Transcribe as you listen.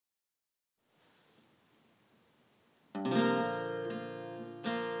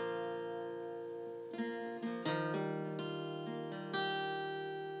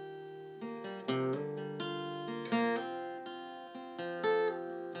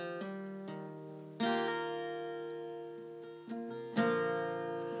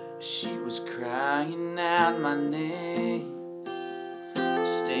She was crying out my name,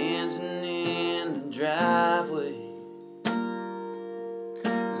 standing in the driveway,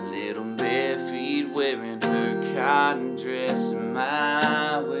 little bare feet wearing her cotton dress in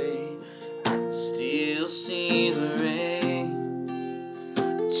my way. I can still see the rain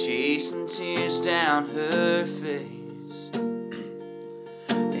chasing tears down her face.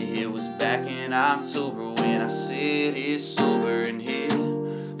 It was back in October when I said it's over and hid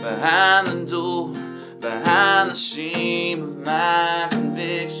behind the door, behind the shame of my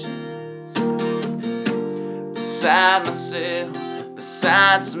convictions, beside myself,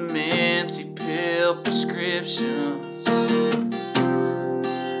 beside some empty pill prescriptions.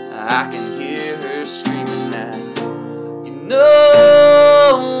 I can hear her screaming now, you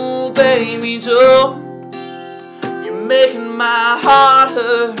know, baby, don't, you're making my heart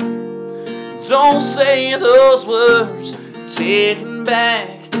hurt. Don't say those words, taking back.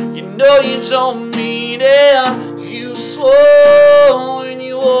 You know you don't mean it. You swore when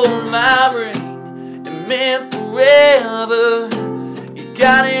you hold my ring, it meant forever. You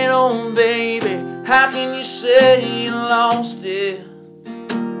got it on, baby. How can you say you lost it?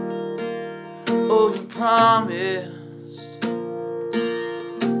 Oh, you promised.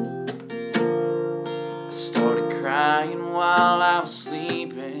 I started crying while I was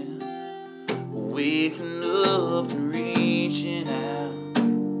sleeping, waking up and reaching out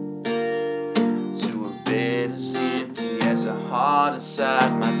to a bed as empty as a heart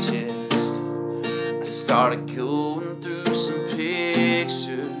inside my chest. I started going through some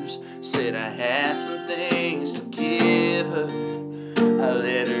pictures, said I had some things to give her. I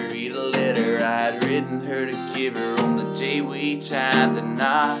let her read a letter I'd written her to give her on the day we tied the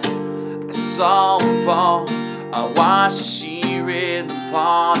knot. I saw her fall, I watched as she read the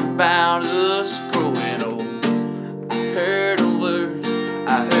part about us growing old. I heard her words,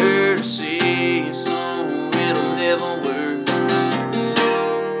 I heard her say, so it'll never work.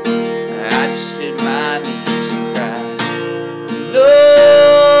 I just hit my knees and cried,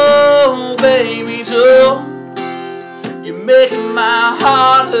 no, baby, don't, you're making my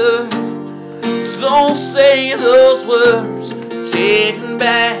heart hurt. Don't say those words, taking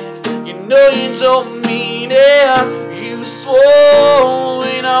back. You know you don't mean it. You swore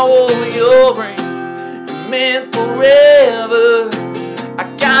when I wore your ring, it meant forever. I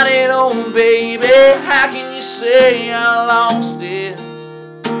got it on, baby. How can you say I lost it?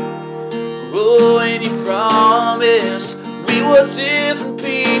 Oh, and you promised we were different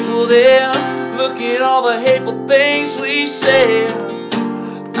people then. Look at all the hateful things we said.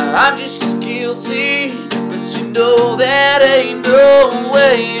 I'm just as guilty, but you know that ain't no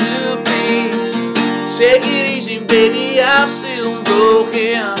way to be. Take it easy, baby, I'm still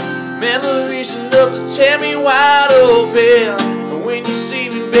broken. Memories enough to tear me wide open. And when you see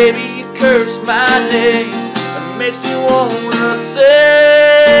me, baby, you curse my name. It makes me wanna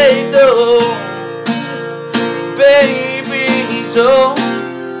say no. Baby, don't,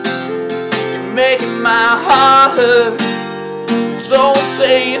 you're making my heart hurt. Don't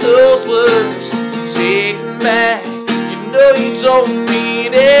say those words, take them back. You know you don't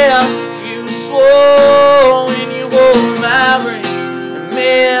mean it. You swore when you wore my ring, it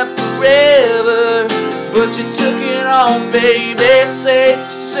meant forever. But you took it on, baby.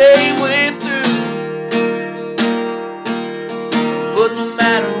 Say we're through. But no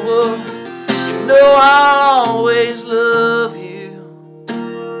matter what, you know I'll always love you.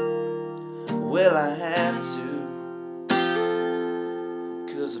 Well, I have to,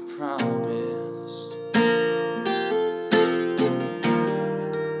 'cause I promised.